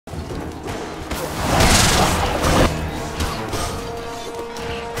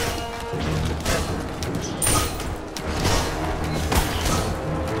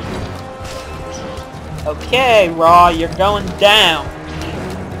Okay, Raw, you're going down.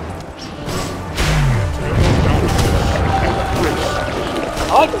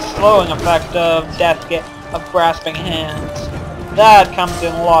 I like the slowing effect of grasping hands. That comes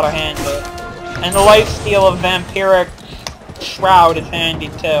in a lot of handy. And the lifesteal of Vampiric Shroud is handy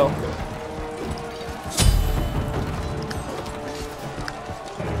too.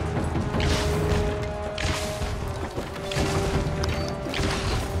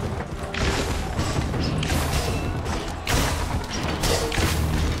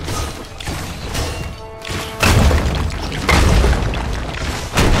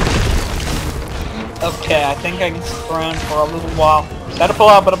 Okay, I think I can stick around for a little while. Better pull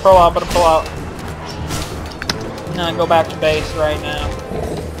out, better pull out, better pull out. I'm gonna go back to base right now,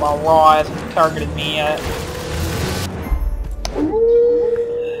 while Raw hasn't targeted me yet.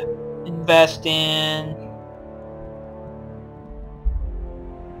 Invest in...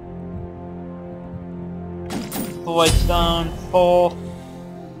 Void Stone, full.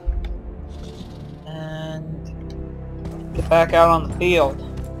 And... get back out on the field.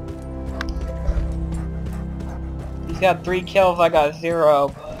 He's got 3 kills, I got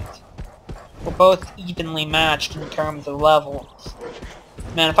 0, but we're both evenly matched in terms of levels.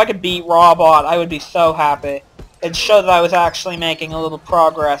 Man, if I could beat Rawbot, I would be so happy. It'd show that I was actually making a little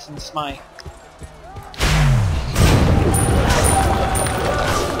progress in Smite.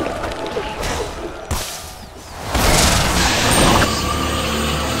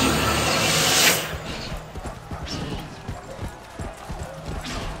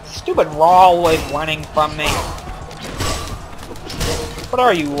 Stupid Raw always running from me. What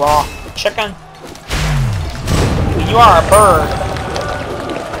are you, Raw? A chicken? You are a bird.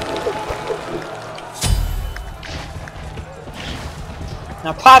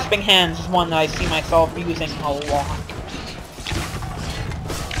 Now, clasping hands is one that I see myself using a lot.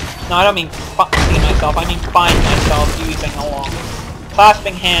 No, I don't mean see myself, I mean find myself using a lot.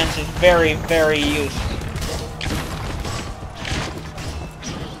 Clasping hands is very, very useful.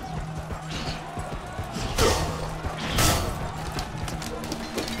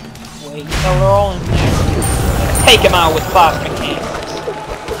 Wait until they're all in there. Take him out with clasping hands.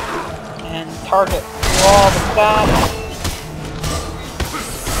 And target Raw with that.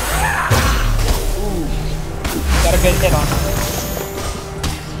 Ooh. Got a good hit on him.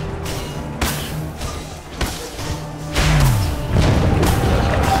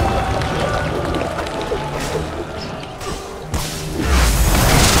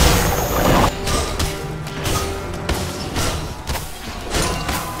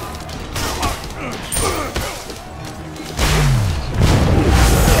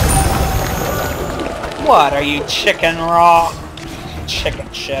 What are you, chicken Raw?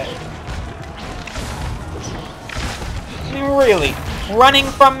 Chicken shit. I mean, really? Running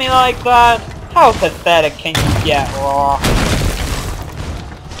from me like that? How pathetic can you get, Raw?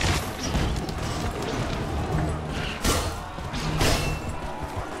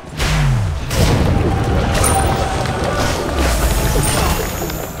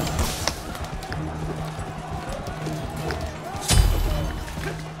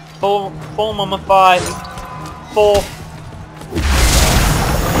 Full mummified. Full.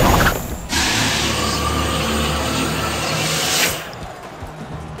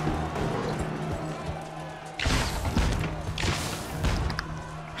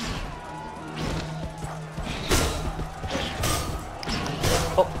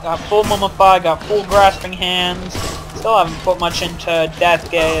 Got full mummified, got full grasping hands. Still haven't put much into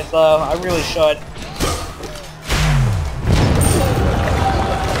death gaze though. I really should.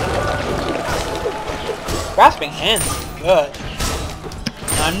 Grasping hands is good.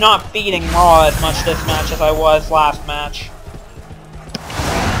 I'm not feeding Raw as much this match as I was last match.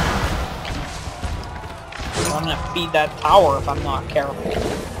 I'm gonna feed that tower if I'm not careful.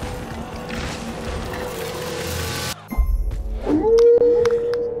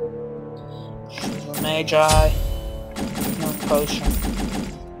 The Magi. No potion.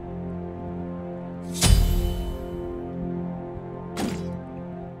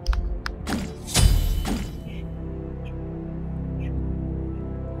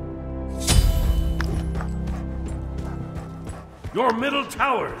 Your middle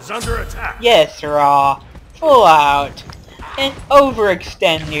tower is under attack. Yes, Raw. Pull out. And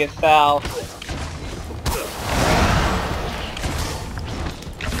overextend yourself.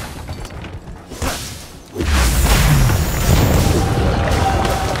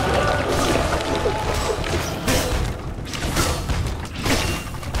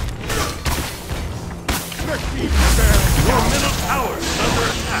 Your middle tower is under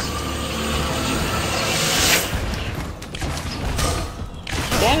attack.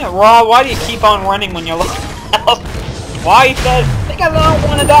 Damn Damn it, Raw, why do you keep on running when you're low health? Why he says, because I don't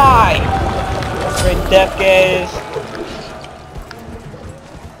want to die! Great death gaze.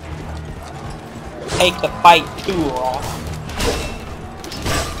 Take the fight too, Raw.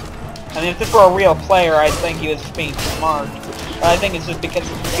 I mean, if this were a real player, I'd think he was being smart. But I think it's just because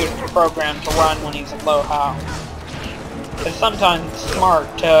the computer's programmed to run when he's at low health. Because sometimes it's smart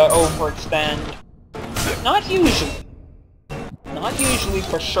to overextend. Not usually. Not usually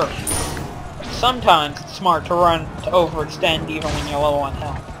for sure. Sometimes it's smart to overextend even when you're low on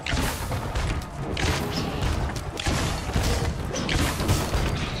health.